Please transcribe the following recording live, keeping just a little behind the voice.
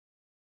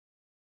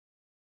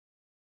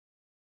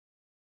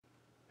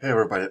Hey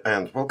everybody,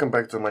 and welcome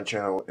back to my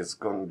channel. It's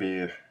gonna be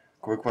a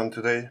quick one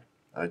today.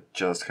 I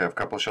just have a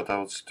couple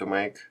shoutouts to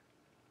make.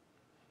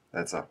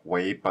 That's a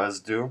way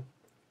past due.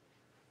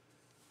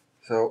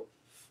 So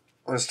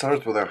let's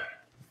start with our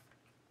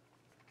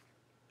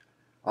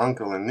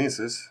uncle and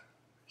nieces.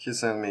 He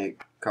sent me a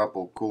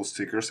couple cool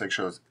stickers.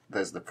 Actually,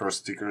 that's the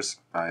first stickers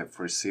I've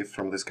received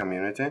from this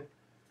community.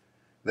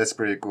 That's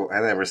pretty cool,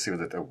 and I received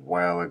it a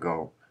while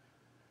ago.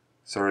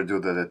 Sorry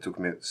dude that it took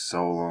me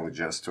so long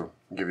just to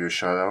give you a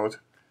shout out.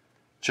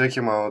 Check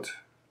him out,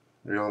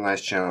 real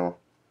nice channel.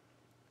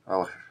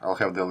 I'll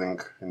have the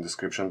link in the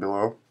description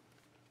below.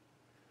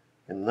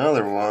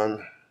 Another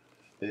one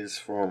is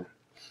from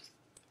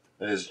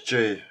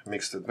SJ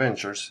Mixed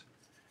Adventures.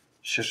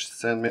 She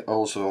sent me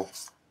also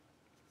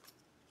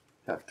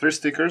 3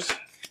 stickers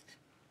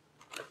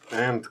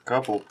and a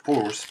couple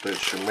purse that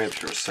she made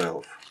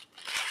herself.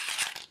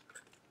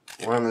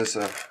 One is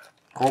a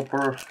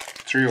copper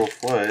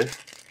 305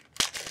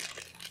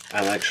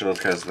 and actually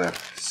it has the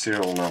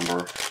serial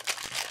number,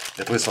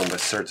 at least on the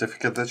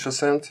certificate that she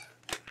sent.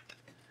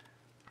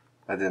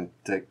 Oh,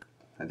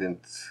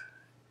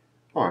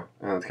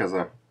 and it has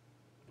a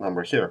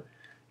number here,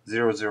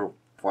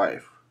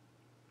 005.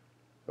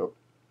 Oh,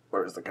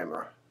 where's the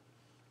camera?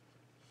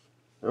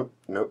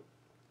 Nope,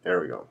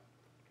 there we go.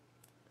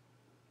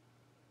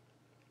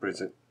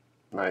 Pretty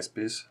nice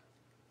piece.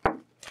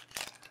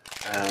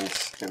 And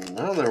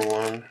another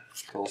one,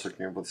 also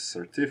came with a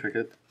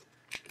certificate.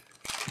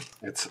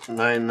 It's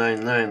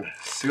 999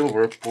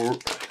 silver pour,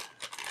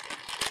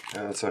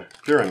 and it's a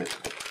pyramid.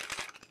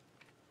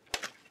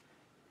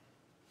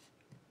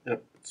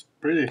 Yep, it's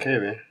pretty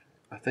heavy.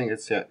 I think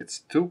it's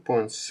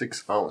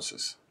 2.6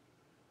 ounces.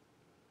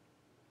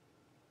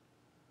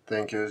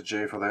 Thank you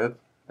SJ for that.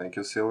 Thank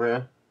you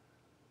Sylvia.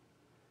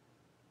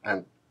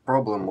 And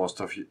probably most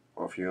of you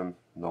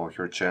know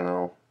her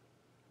channel,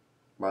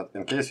 but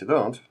in case you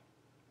don't,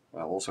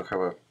 I'll also have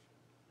a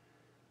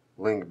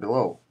link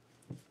below.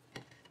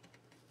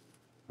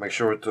 Make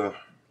sure to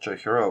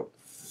check her out.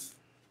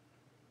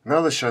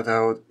 Another shout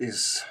out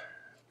is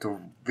to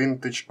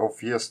Vintage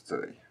of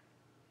Yesterday.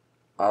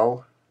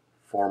 Al,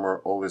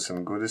 former Oldies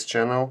and Goodies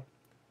channel.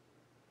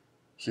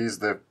 He's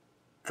the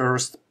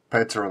first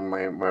patron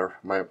member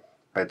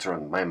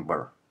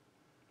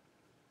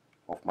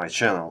of my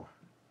channel.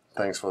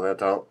 Thanks for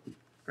that, Al.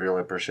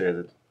 Really appreciate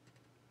it.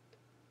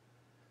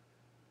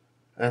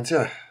 And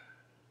yeah,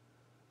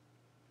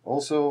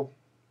 also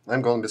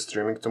I'm gonna be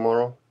streaming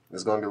tomorrow.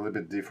 It's gonna be a little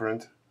bit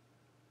different.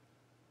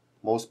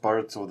 Most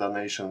parts of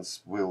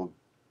donations will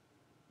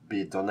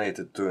be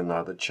donated to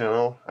another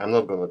channel. I'm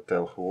not gonna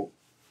tell who,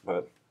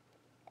 but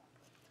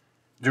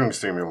during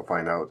stream you'll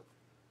find out.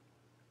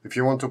 If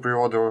you want to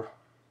pre-order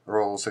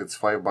rolls, it's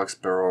 $5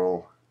 per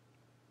roll,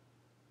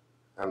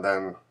 and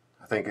then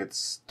I think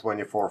it's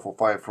 24 for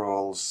 5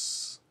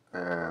 rolls,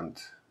 and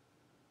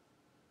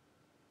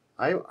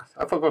I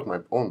forgot my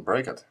own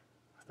bracket.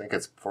 I think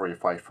it's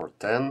 45 for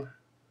 10,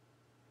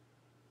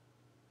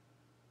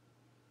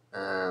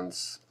 and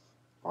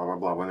blah blah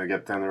blah. When you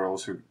get 10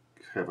 rolls, you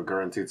have a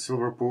guaranteed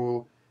silver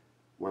pool.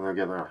 When you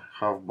get a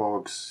half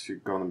box, you're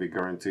gonna be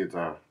guaranteed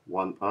a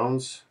 1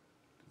 ounce.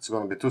 It's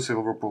gonna be 2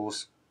 silver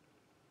pools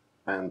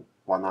and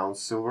 1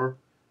 ounce silver.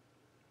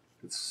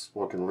 It's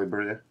Walking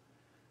Liberty.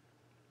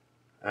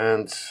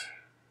 And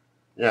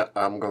yeah,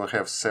 I'm gonna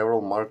have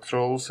several marked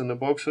rolls in the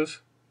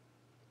boxes.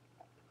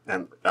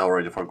 And I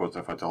already forgot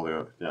if I told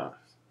you, yeah,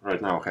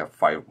 right now I have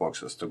 5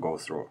 boxes to go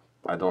through.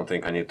 I don't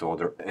think I need to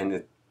order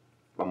any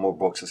more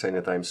boxes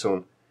anytime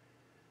soon.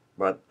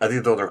 But I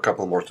did order a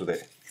couple more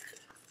today,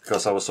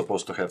 because I was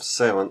supposed to have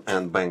 7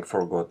 and bank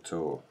forgot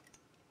to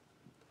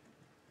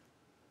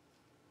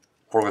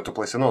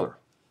place an order.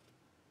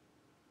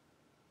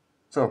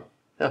 So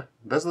yeah,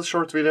 that's the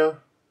short video.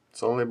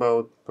 It's only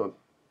about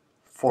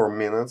 4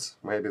 minutes.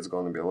 Maybe it's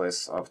gonna be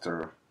less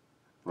after a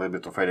little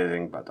bit of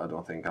editing, but I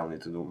don't think I'll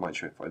need to do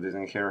much of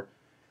editing here.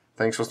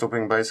 Thanks for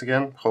stopping by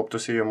again. Hope to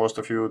see most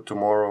of you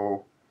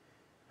tomorrow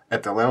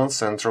at 11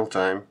 Central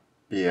Time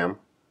PM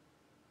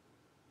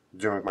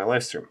during my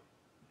live stream.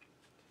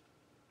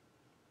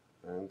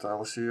 And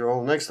I'll see you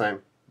all next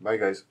time. Bye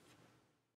guys.